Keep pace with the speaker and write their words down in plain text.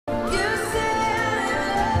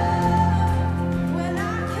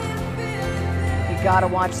Gotta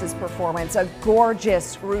watch this performance. A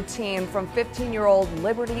gorgeous routine from 15-year-old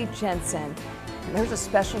Liberty Jensen. And there's a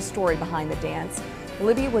special story behind the dance.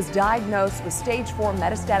 Libby was diagnosed with stage 4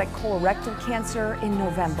 metastatic colorectal cancer in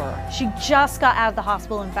November. She just got out of the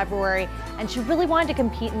hospital in February, and she really wanted to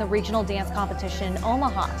compete in the regional dance competition in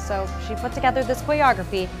Omaha. So she put together this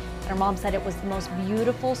choreography, and her mom said it was the most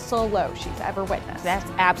beautiful solo she's ever witnessed. That's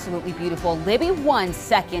absolutely beautiful. Libby won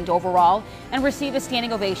second overall and received a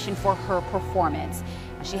standing ovation for her performance.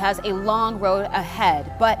 She has a long road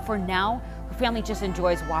ahead, but for now, her family just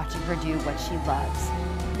enjoys watching her do what she loves.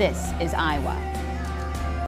 This is Iowa.